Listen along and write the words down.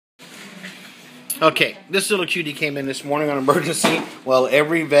Okay, this little cutie came in this morning on emergency. Well,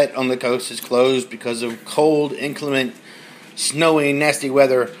 every vet on the coast is closed because of cold, inclement, snowy, nasty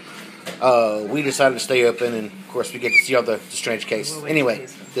weather. We decided to stay open, and of course we get to see all the strange case. Anyway,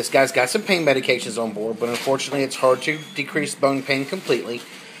 this guy's got some pain medications on board, but unfortunately it's hard to decrease bone pain completely.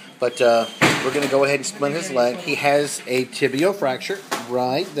 But we're going to go ahead and splint his leg. He has a tibial fracture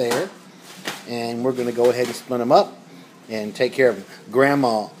right there, and we're going to go ahead and splint him up and take care of him.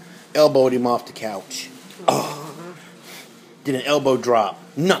 Grandma elbowed him off the couch. Oh, did an elbow drop,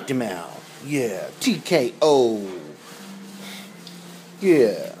 knocked him out. Yeah, TKO.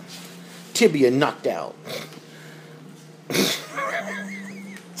 Yeah, tibia knocked out.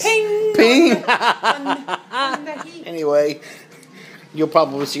 Ping! Ping! Anyway, you'll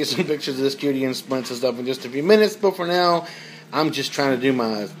probably see some pictures of this cutie and splints and stuff in just a few minutes, but for now, I'm just trying to do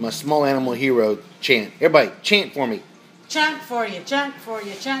my small animal hero chant. Everybody, chant for me. Chant for you, chant for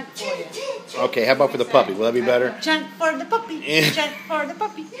you, chant for you. Okay, how about for the puppy? Will that be better? Chant for the puppy, chant for the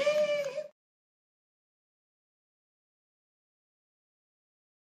puppy.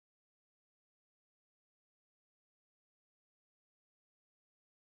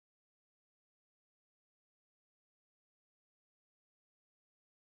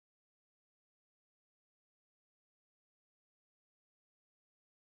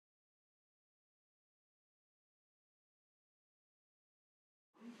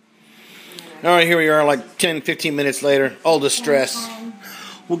 Alright, here we are like 10, 15 minutes later. All the stress.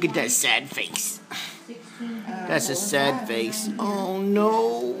 Look at that sad face. That's a sad face. Oh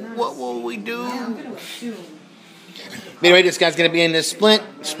no, what will we do? Anyway, this guy's going to be in this splint.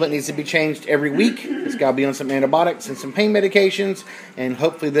 Splint needs to be changed every week. This guy will be on some antibiotics and some pain medications. And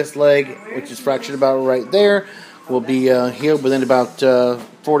hopefully this leg, which is fractured about right there, will be healed within about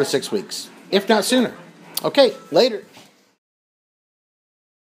 4 to 6 weeks. If not sooner. Okay, later.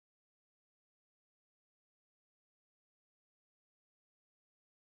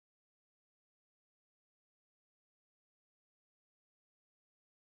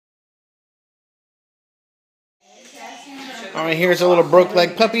 Alright, here's a little broke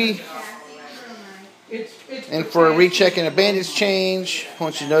leg puppy. And for a recheck and a bandage change, I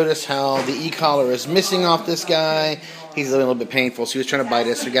want you to notice how the e-collar is missing off this guy. He's a little bit painful, so he was trying to bite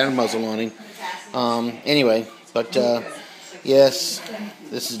us, so we got a muzzle on him. Anyway, but yes,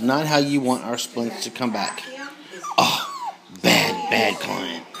 this is not how you want our splints to come back. Oh, bad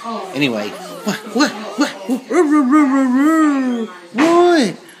client. Anyway, what?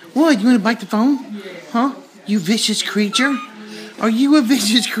 What? You want to bite the phone? Huh? You vicious creature? Are you a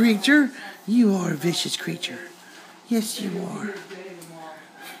vicious creature? You are a vicious creature. Yes, you are.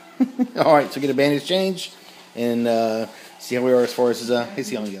 Alright, so get a bandage change and see how we are as far as his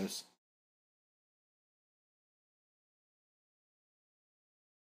healing goes.